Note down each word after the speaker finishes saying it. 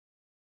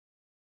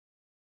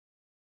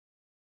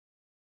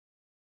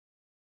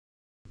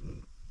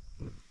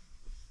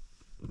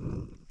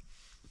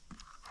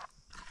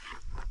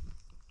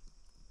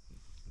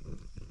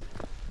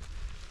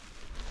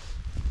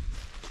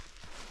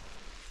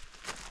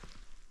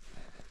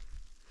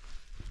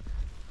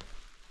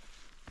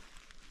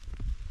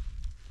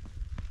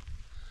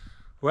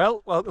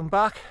Well, welcome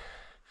back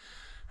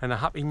and a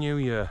happy new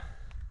year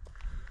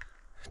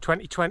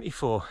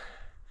 2024,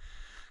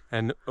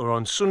 and we're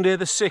on Sunday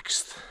the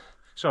 6th,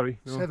 sorry,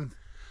 no, 7th.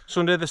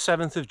 Sunday the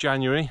 7th of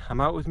January. I'm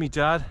out with my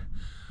dad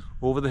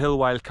over the hill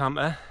wild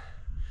camper,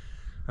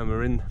 and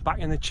we're back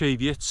in the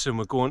Cheviots, and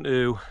we're going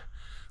to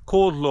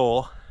Cold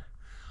Law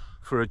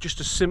for just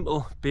a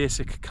simple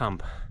basic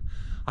camp.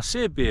 I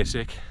say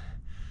basic,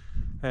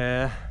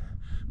 my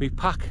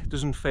pack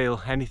doesn't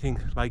feel anything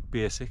like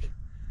basic.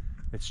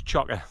 It's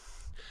chocker.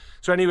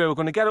 So anyway, we're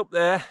going to get up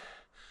there,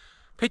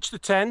 pitch the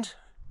tent,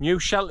 new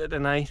shelter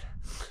tonight,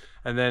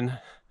 and then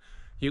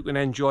you can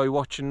enjoy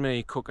watching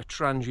me cook a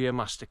Trangia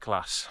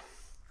masterclass.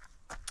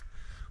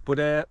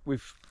 But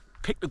we've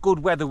picked a good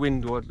weather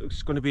window.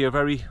 It's going to be a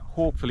very,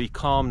 hopefully,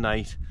 calm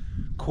night.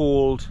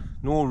 Cold,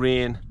 no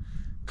rain,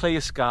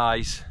 clear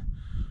skies.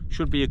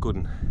 Should be a good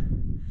one.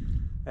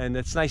 And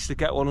it's nice to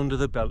get one under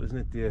the belt, isn't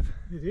it, Dave?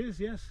 It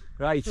is, yes.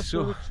 Right,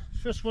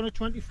 first one of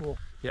 24.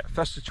 Yeah,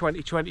 first of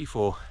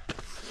 2024.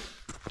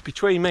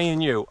 Between me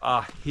and you,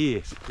 I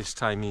hate this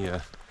time of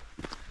year.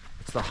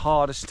 It's the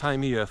hardest time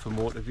of year for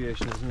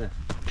motivation, isn't it?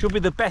 Should be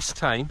the best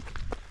time,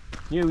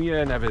 new year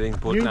and everything,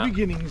 but new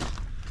beginnings.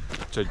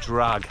 It's a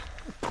drag.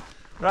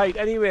 Right,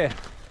 anyway,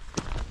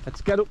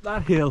 let's get up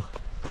that hill.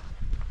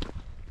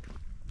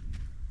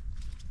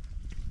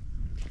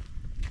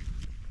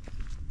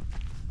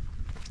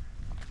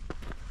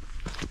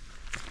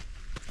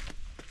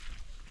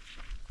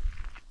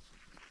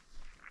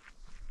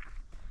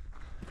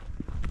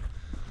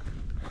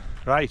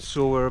 Right,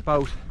 so we're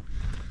about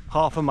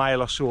half a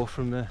mile or so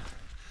from the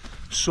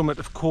summit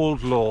of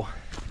Cold Law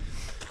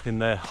in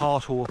the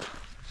Harthope.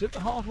 Is it the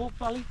Harthope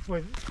Valley?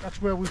 Well,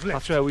 that's where we've left.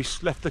 That's where we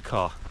left the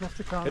car. Left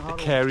the car at the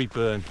Carey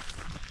Burn.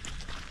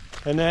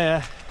 And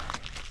the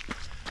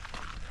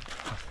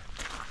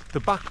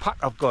backpack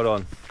I've got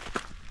on,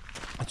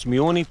 it's my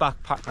only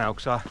backpack now,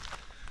 because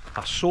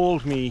I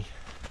sold me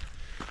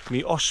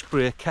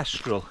Osprey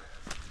Kestrel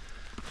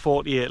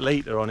 48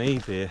 litre on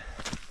eBay,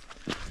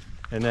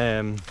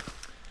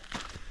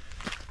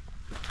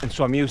 and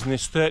so I'm using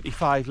this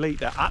 35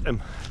 litre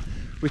Atom,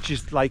 which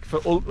is like for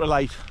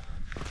ultralight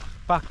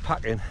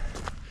backpacking,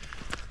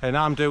 and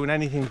I'm doing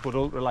anything but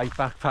ultralight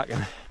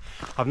backpacking.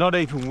 I've not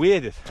even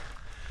weighed it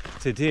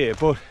today,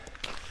 but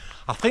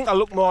I think I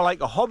look more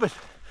like a hobbit.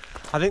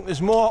 I think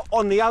there's more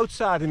on the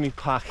outside of my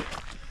pack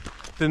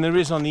than there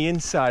is on the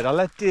inside. I'll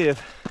let Dave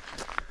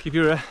give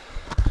you a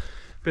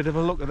bit of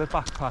a look at the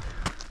backpack.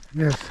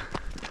 Yes,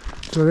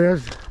 so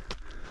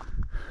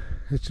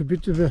it's a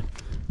bit of a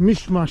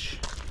mishmash,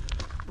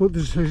 but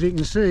as you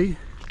can see,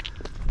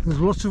 there's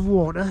lots of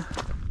water,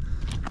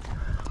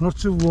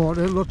 lots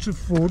of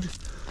food.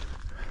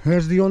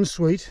 There's the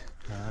ensuite.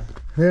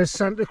 There's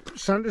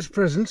Santa's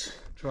presents.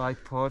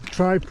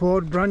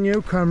 Tripod, brand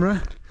new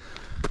camera.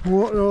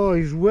 Oh,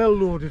 he's well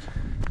loaded.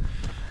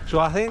 So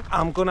I think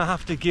I'm gonna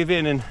have to give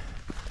in, and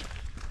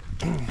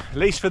at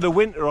least for the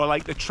winter, or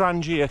like the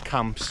Trangia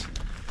camps,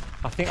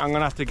 I think I'm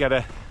gonna have to get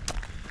a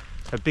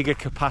bigger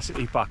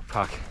capacity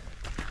backpack.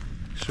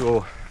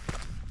 So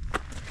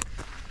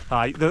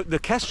the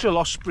Kestrel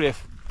Osprey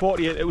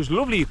 48, it was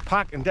lovely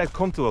pack and dead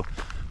comfortable,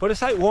 but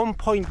it's like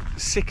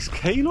 1.6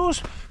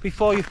 kilos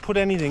before you've put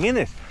anything in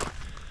it.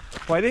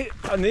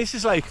 And this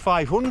is like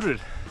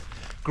 500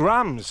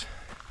 grams,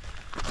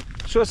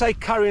 so it's like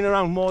carrying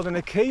around more than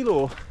a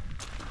kilo.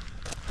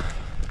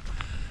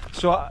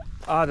 So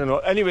I don't know.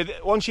 Anyway,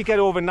 once you get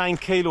over 9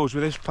 kilos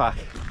with this pack,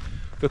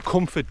 the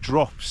comfort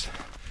drops,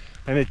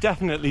 and it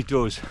definitely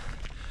does.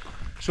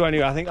 So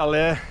anyway, I think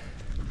I'll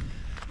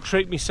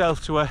treat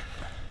myself to a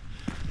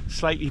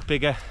slightly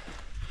bigger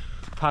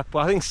pack, but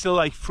I think still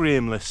like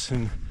frameless,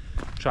 and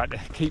try to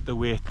keep the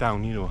weight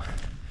down, you know.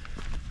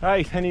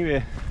 Right,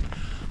 anyway,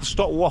 I'll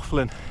stop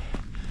waffling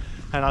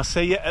and I'll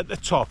see you at the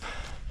top.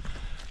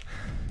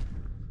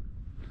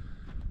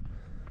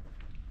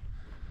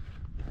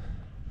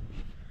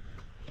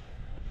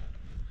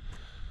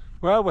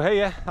 Well, we're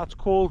here. That's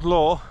Cold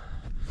Law.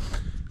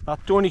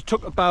 That only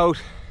took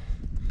about,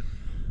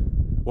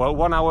 well,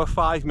 1 hour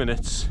 5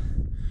 minutes,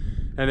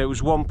 and it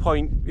was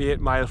 1.8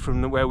 mile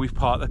from where we've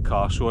parked the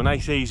car, so a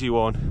nice easy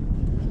one.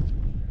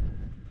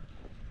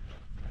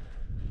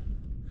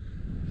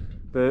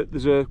 But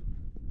there's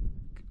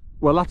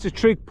that's a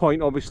Trig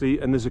point obviously,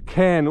 and there's a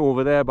cairn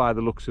over there by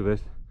the looks of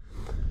it.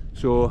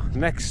 So the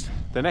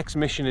next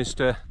mission is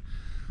to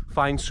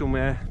find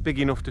somewhere big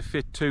enough to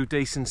fit 2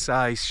 decent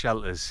sized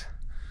shelters.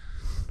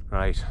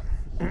 Right.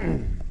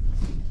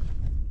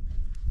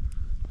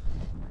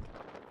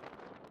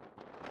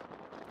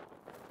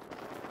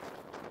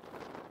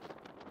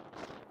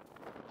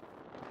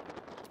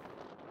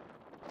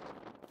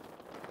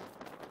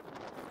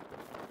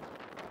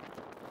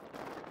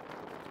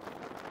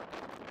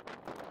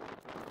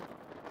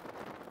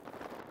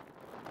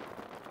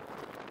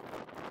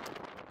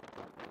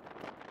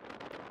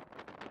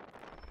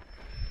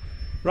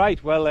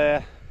 Right, well,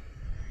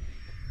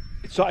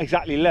 it's not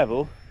exactly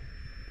level,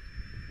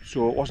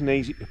 so it wasn't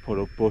easy to put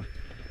up, but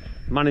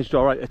managed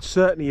all right. It's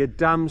certainly a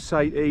damn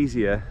sight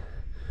easier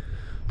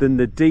than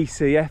the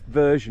DCF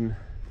version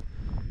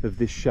of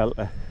this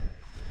shelter.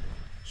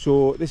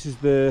 So this is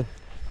the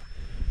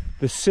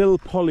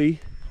SilPoly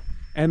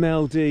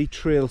MLD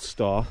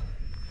Trailstar,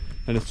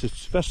 and it's the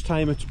first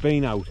time it's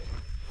been out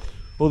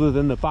other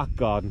than the back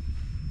garden.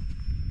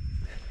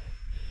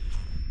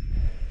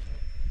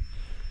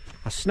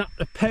 I snapped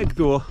a peg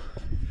though,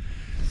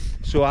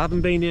 so I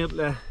haven't been able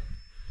to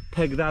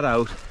peg that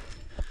out.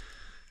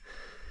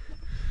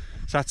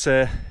 So that's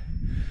a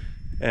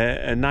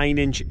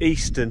 9-inch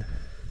Eastern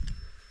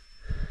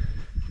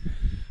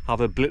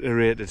I've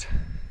obliterated.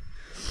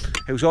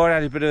 It was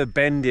already a bit of a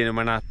bend in, and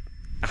when I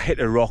hit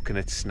a rock and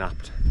it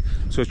snapped.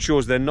 So it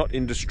shows they're not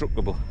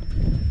indestructible.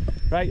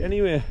 Right,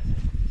 anyway,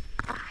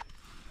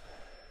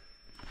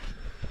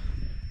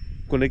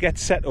 gonna get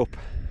set up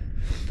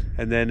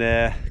and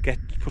then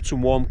put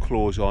some warm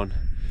clothes on.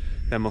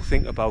 Then we'll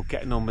think about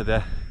getting on with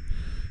the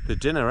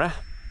dinner, eh?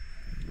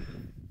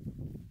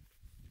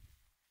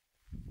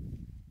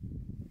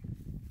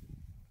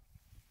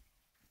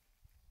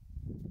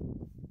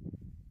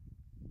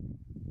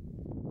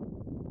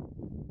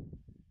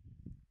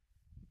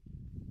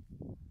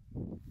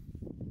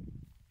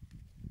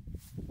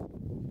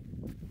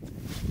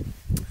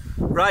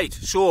 Right,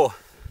 so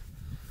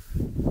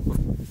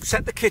we've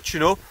set the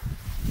kitchen up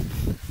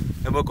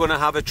and we're going to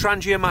have a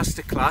Trangia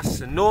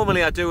masterclass, and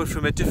normally I do it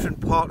from a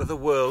different part of the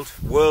world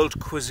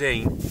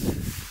cuisine,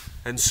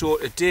 and so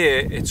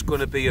today it's going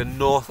to be a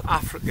North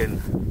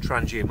African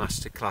Trangia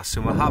masterclass,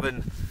 and we're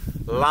having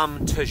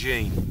Lamb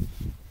Tagine.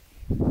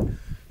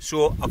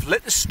 So I've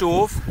lit the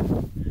stove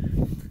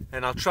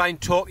and I'll try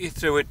and talk you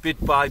through it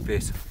bit by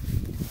bit.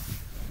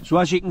 So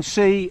as you can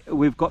see,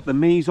 we've got the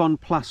mise en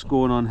place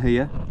going on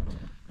here.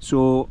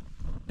 So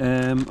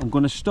I'm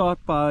going to start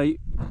by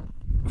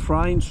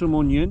frying some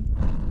onion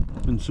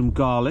and some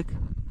garlic,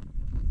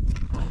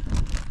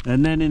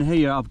 and then in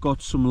here I've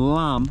got some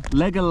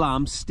leg of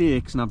lamb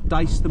steaks, and I've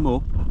diced them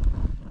up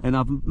and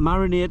I've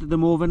marinated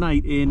them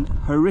overnight in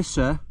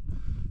harissa,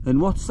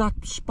 and what's that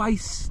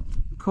spice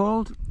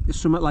called? It's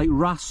something like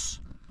ras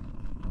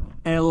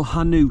el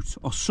hanout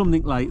or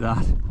something like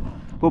that,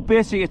 but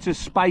basically it's a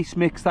spice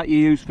mix that you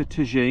use for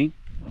tagine.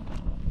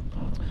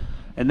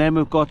 And then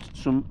we've got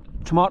some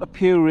tomato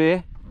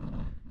puree,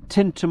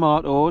 tinned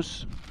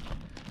tomatoes,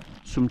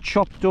 some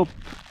chopped up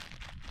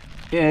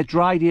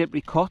dried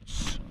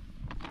apricots,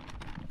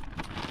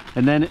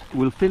 and then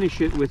we'll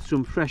finish it with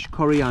some fresh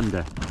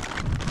coriander.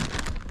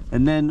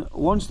 And then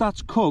once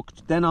that's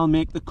cooked, then I'll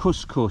make the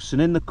couscous.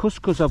 And in the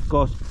couscous I've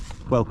got,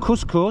 well,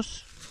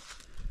 couscous,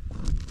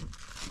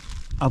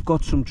 I've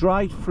got some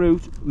dried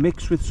fruit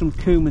mixed with some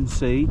cumin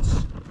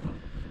seeds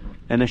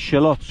and a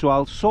shallot. So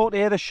I'll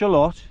saute the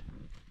shallot,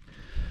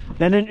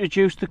 then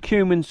introduce the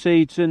cumin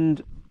seeds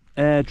and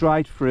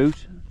dried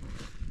fruit.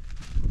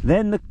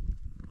 Then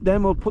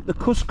we'll put the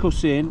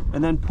couscous in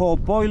and then pour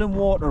boiling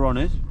water on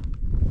it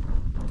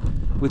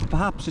with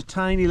perhaps a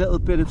tiny little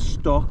bit of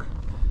stock,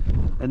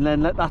 and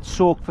then let that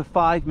soak for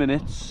 5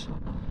 minutes,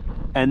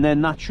 and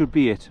then that should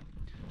be it.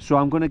 So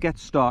I'm going to get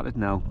started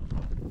now.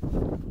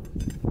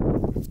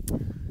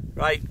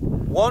 Right,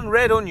 1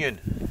 red onion.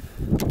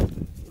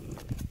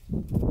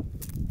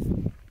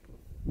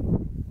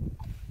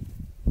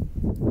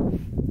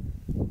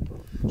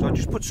 So I'll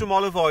just put some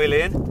olive oil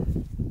in.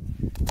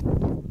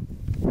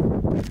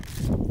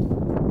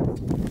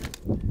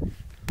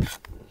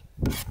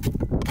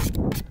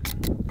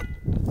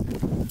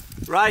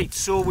 Right,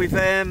 so we're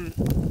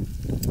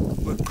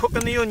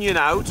cooking the onion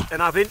out,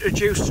 and I've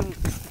introduced some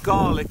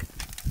garlic.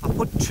 I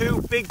put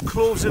 2 big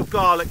cloves of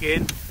garlic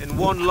in and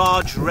 1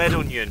 large red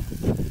onion,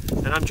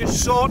 and I'm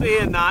just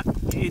sauteing that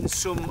in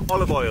some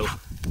olive oil.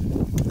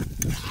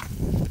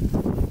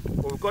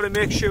 But we've got to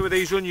make sure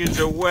these onions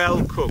are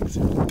well cooked.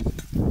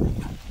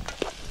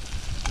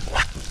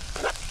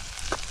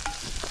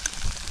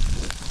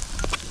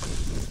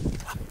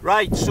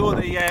 Right, so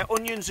the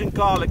onions and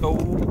garlic are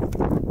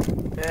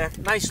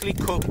nicely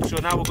cooked, so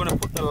now we're going to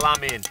put the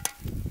lamb in.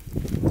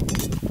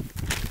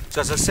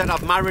 So as I said,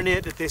 I've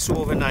marinated this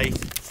overnight.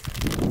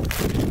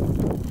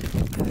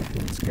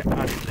 Let's get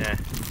that in there.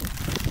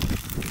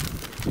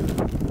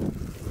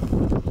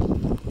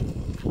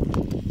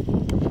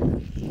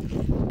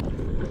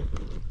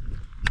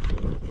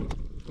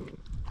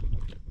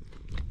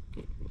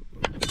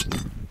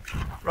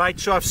 Right,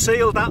 so I've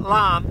sealed that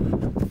lamb.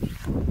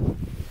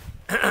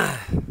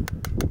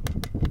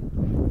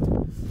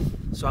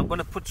 So I'm going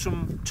to put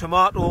some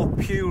tomato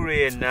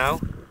puree in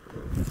now,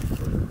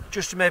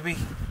 just maybe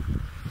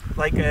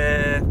like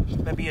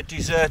maybe a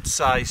dessert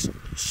size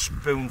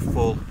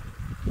spoonful.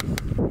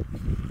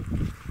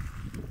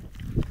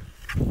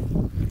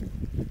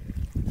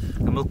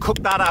 And we'll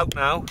cook that out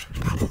now.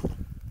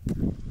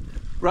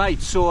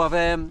 Right, so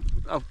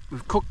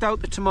we've cooked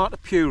out the tomato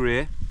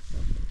puree,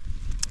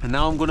 and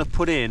now I'm going to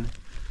put in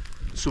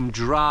some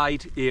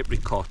dried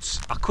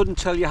apricots. I couldn't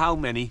tell you how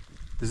many,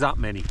 there's that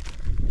many.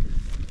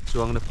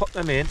 So I'm going to put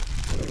them in,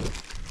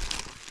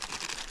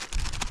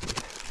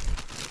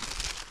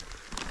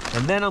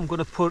 and then I'm going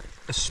to put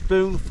a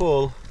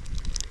spoonful,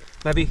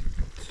 maybe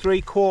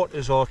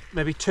 3/4 or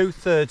maybe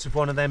 2/3 of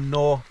one of them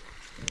no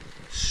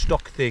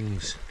stock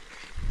things.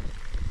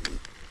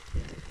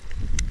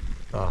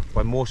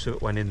 Well, most of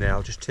it went in there.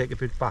 I'll just take a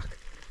bit back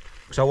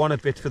because I want a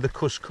bit for the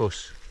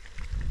couscous.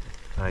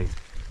 Right.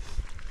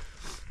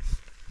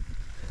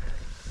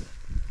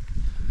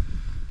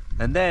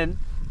 And then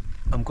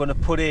I'm going to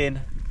put in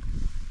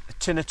a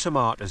tin of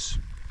tomatoes.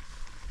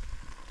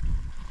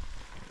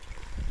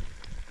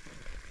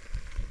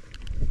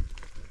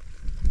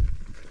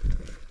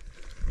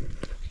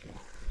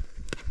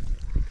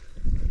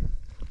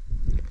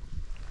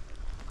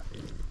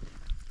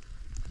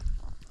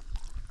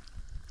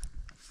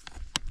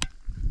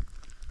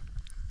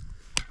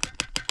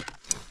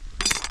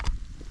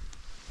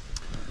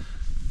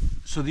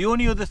 So the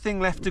only other thing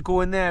left to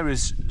go in there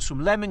is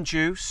some lemon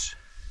juice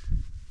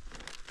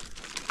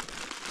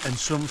and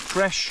some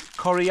fresh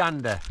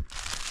coriander,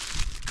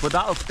 but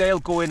they'll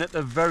go in at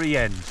the very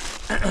end.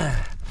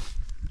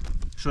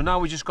 So now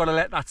we just got to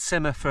let that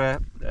simmer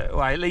for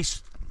well, at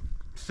least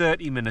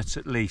 30 minutes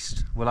at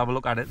least. We'll have a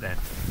look at it then.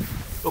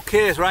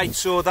 Okay, right,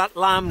 so that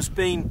lamb's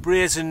been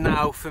braising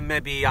now for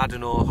maybe, I don't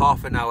know,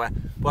 half an hour,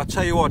 but I'll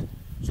tell you what,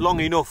 it's long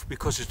enough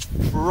because it's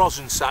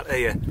frozen sat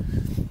here.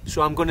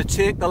 So I'm going to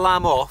take the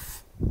lamb off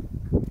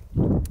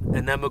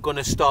and then we're going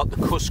to start the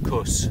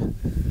couscous.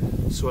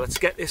 So let's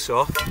get this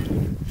off.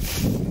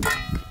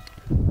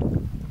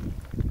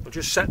 We'll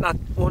just set that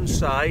one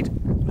side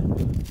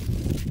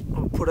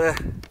and put a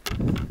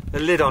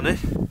lid on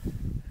it.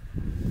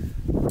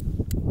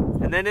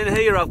 And then in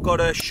here I've got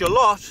a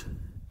shallot,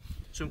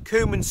 some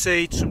cumin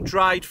seeds, some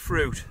dried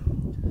fruit,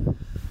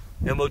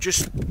 and we'll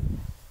just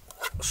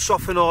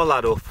soften all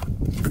that up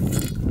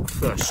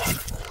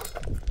first.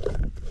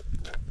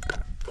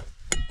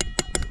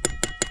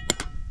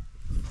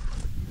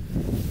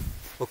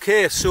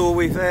 Okay, so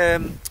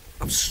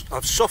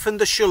I've softened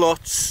the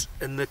shallots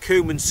and the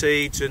cumin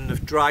seeds and the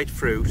dried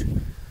fruit.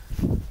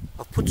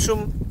 I've put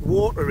some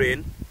water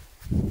in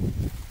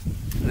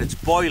and it's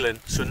boiling,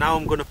 so now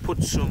I'm going to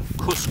put some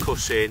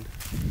couscous in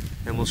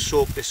and we'll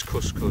soak this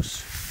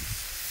couscous.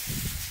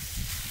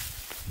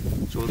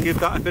 So we'll give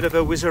that a bit of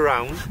a whiz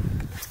around.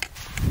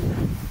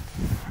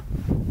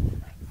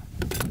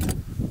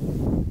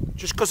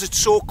 Just because it's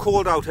so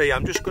cold out here,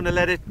 I'm just going to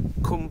let it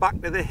come back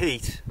to the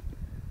heat,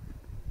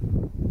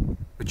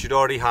 which it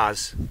already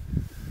has.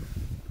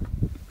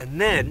 And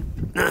then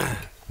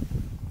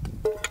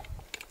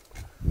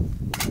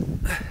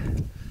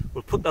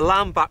we'll put the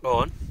lamb back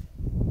on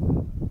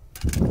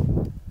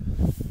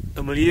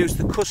and we'll use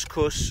the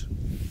couscous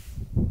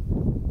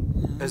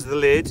as the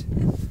lid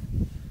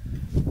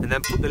and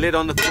then put the lid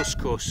on the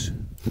couscous.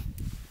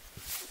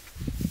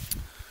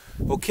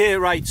 Okay,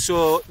 right,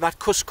 so that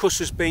couscous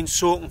has been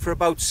soaking for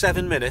about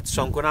 7 minutes,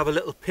 so I'm going to have a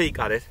little peek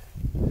at it.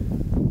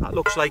 That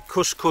looks like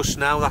couscous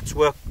now. That's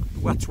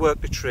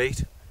worked a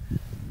treat.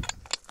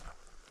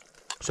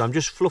 So I'm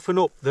just fluffing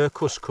up the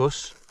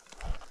couscous.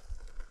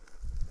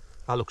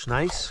 That looks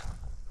nice.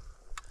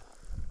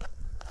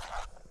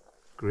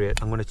 Great.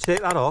 I'm going to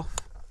take that off.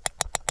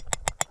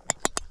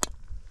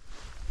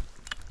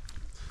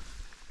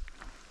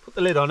 Put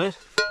the lid on it.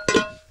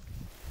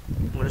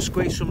 I'm going to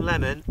squeeze some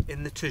lemon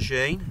in the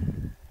tagine.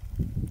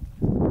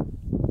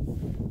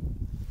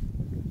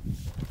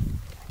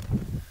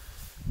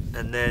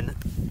 And then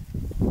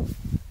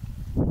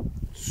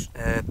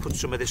put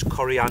some of this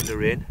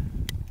coriander in.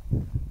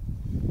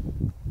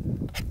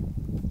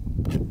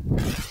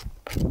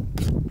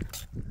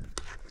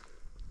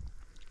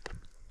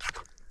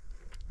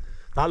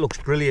 That looks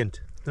brilliant,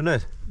 doesn't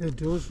it? It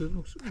does, it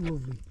looks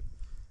lovely.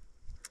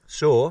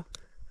 So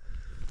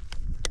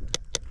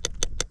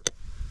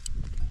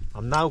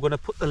I'm now going to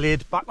put the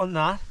lid back on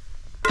that.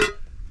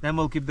 Then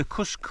we'll give the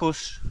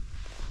couscous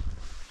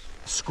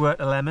a squirt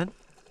of lemon.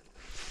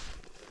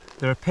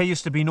 There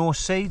appears to be no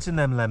seeds in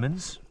them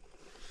lemons,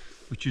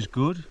 which is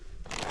good.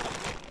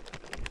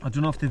 I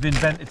don't know if they've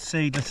invented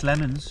seedless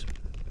lemons.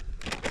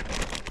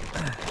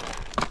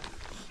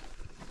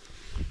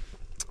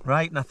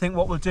 Right, and I think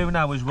what we'll do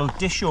now is we'll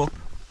dish up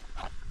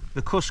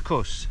the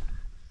couscous.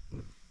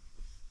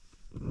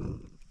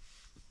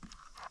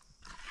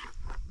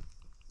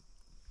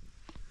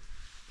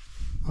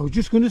 I was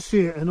just going to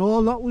say, and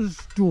all that was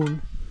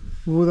done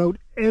without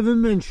ever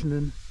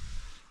mentioning.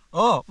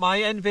 Oh, my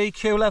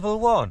NVQ level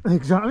 1.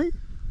 Exactly.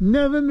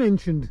 Never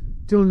mentioned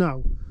till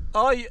now.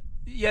 Oh,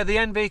 yeah, the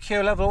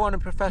NVQ level 1 in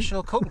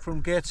professional cooking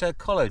from Gateshead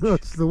College.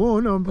 That's the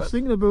one I'm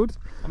thinking about.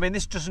 I mean,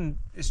 this doesn't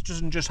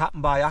just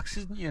happen by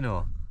accident, you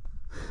know.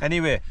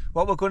 Anyway,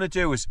 what we're going to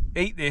do is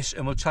eat this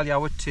and we'll tell you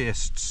how it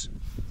tastes.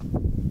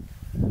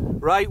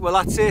 Right, well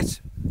that's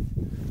it.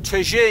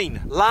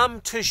 Tagine,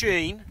 lamb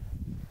tagine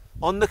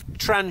on the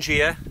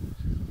Trangia,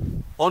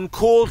 on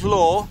cold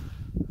law.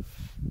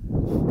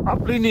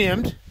 Aptly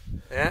named.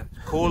 Yeah,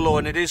 cold law,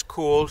 and it is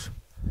cold.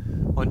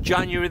 On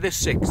January the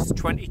 6th,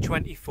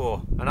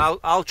 2024, and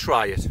I'll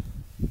try it.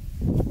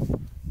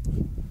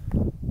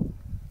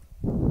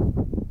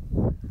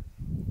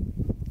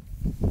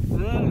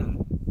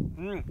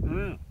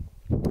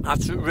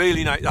 That's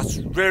really nice. That's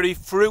very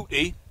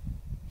fruity.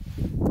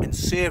 and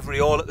savoury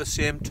all at the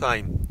same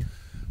time.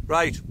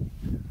 Right,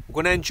 we're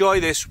going to enjoy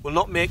this. We'll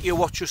not make you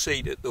watch us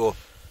eat it though.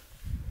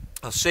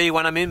 I'll see you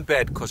when I'm in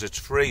bed because it's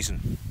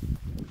freezing.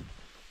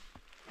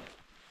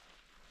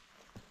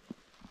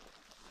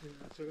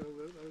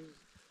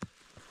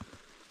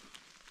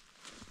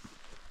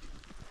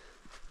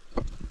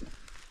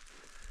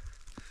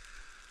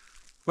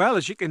 Well,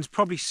 as you can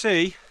probably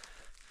see,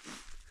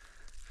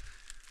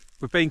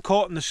 we've been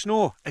caught in the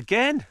snow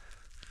again.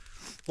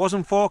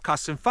 Wasn't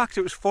forecast. In fact,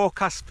 it was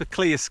forecast for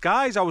clear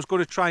skies. I was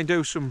going to try and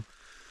do some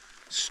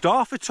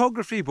star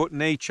photography, but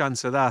no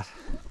chance of that.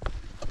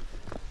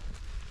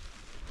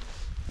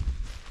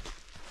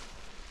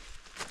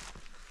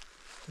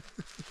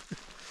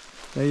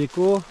 There you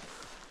go.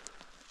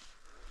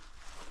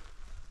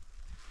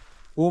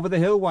 Over the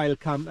hill wild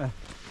camper.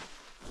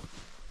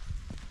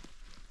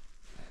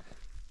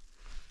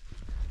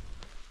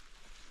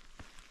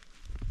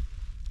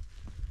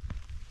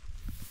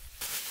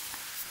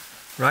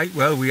 Right,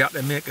 well, we had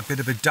to make a bit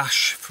of a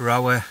dash for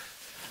our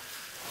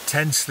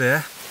tents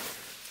there.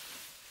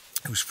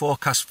 It was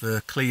forecast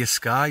for clear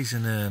skies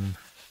and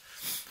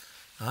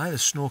the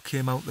snow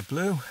came out the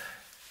blue.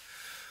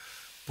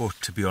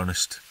 But to be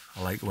honest,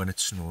 I like it when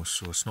it snows,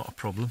 so it's not a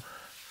problem.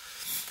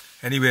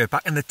 Anyway,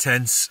 back in the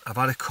tents, I've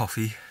had a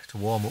coffee to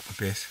warm up a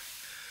bit.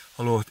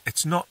 Although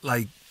it's not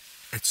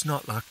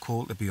that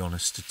cold, to be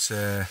honest. It's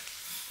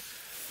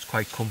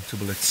quite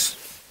comfortable. There's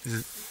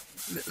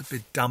a little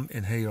bit damp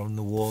in here on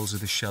the walls of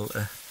the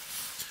shelter.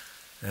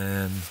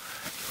 It'd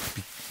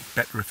be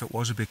better if it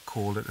was a bit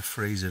colder to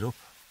freeze it up.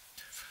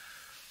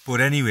 But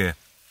anyway,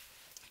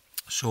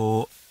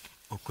 so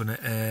we're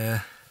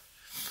gonna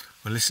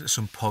we'll listen to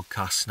some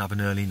podcasts and have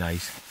an early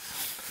night,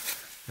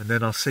 and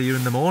then I'll see you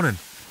in the morning.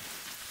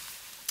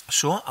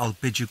 So I'll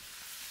bid you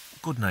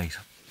good night.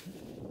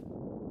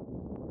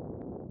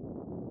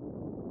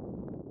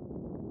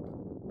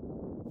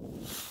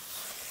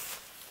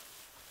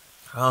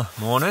 Well,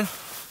 morning.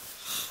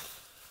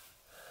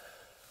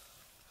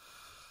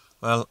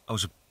 Well, I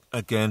was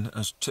again,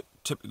 as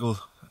typical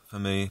for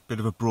me, a bit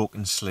of a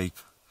broken sleep.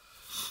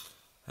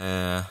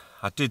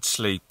 I did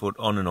sleep, but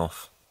on and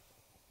off.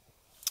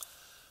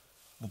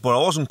 But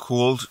I wasn't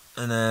cold,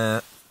 and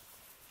there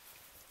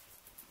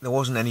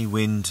wasn't any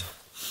wind.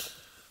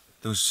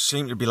 There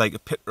seemed to be like a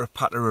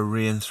pitter-patter of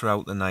rain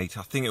throughout the night.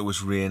 I think it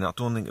was rain. I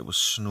don't think it was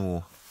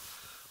snow.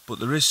 But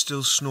there is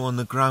still snow on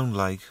the ground,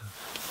 like.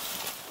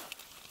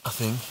 I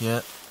think,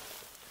 yeah.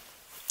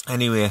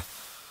 Anyway,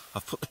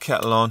 I've put the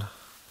kettle on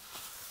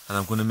and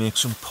I'm going to make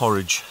some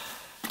porridge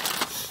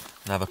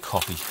and have a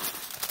coffee.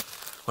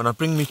 When I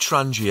bring me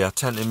Trangia, I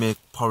tend to make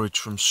porridge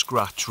from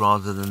scratch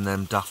rather than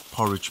them daft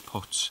porridge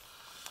pots.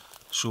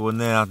 So in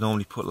there I'd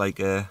normally put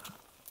like a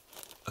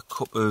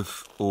cup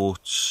of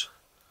oats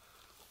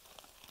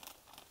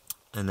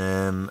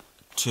and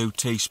 2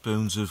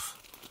 teaspoons of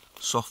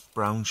soft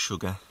brown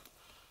sugar,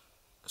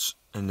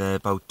 and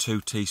about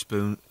 2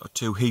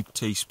 heaped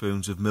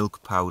teaspoons of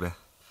milk powder,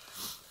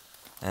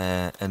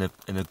 and a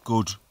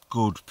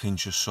good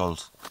pinch of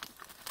salt.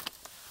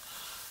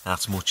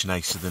 That's much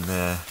nicer than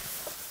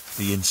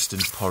the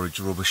instant porridge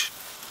rubbish.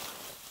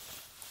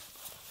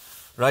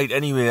 Right,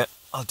 anyway,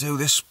 I'll do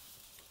this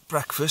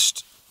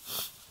breakfast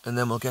and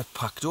then we'll get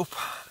packed up.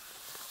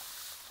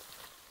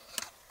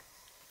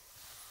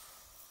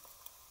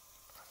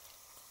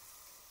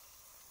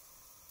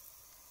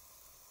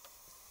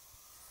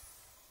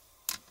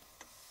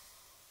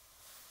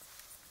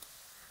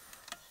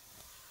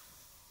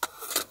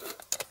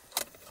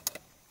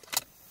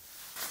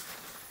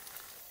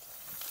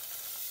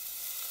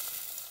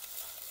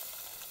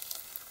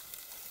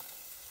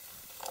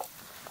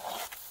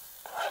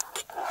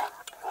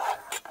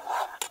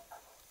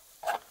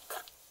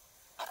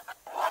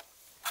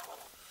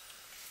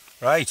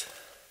 Right,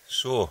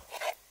 so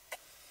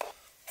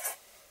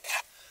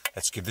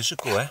let's give this a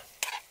go, eh?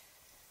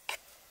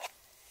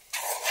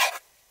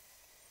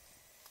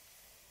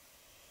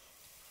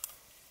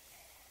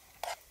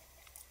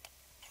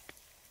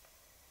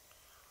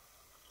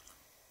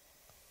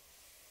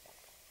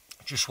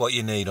 Just what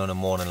you need on a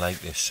morning like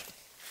this.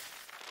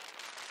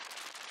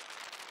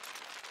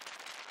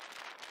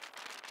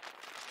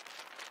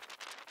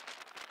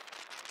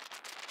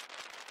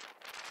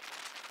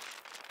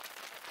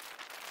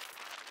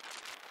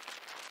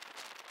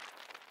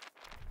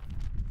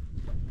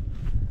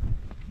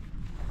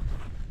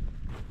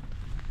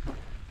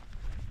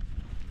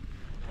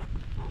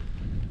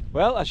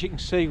 Well, as you can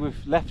see,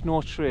 we've left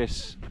no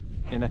trace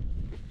in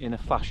a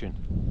fashion.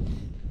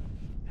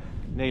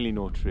 Nearly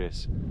no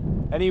trace.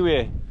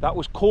 Anyway, that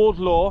was Cold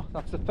Law.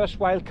 That's the first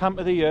wild camp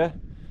of the year.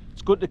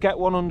 It's good to get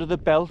one under the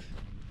belt.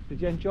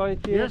 Did you enjoy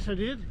it, dear? Yes, I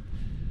did.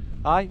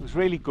 Aye, it was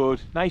really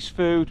good. Nice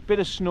food, bit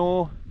of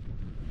snow.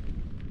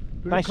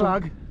 Bit of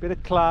clag. Bit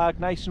of clag,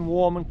 nice and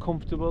warm and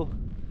comfortable.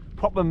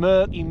 Proper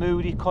murky,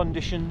 moody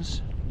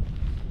conditions.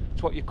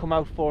 It's what you come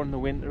out for in the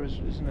winter,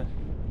 isn't it?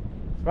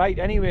 Right,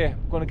 anyway,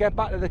 I'm going to get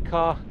back to the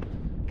car,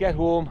 get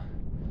home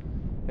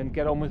and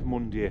get on with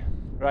Monday.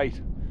 Right,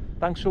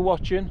 thanks for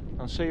watching.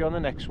 I'll see you on the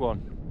next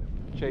one.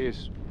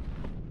 Cheers.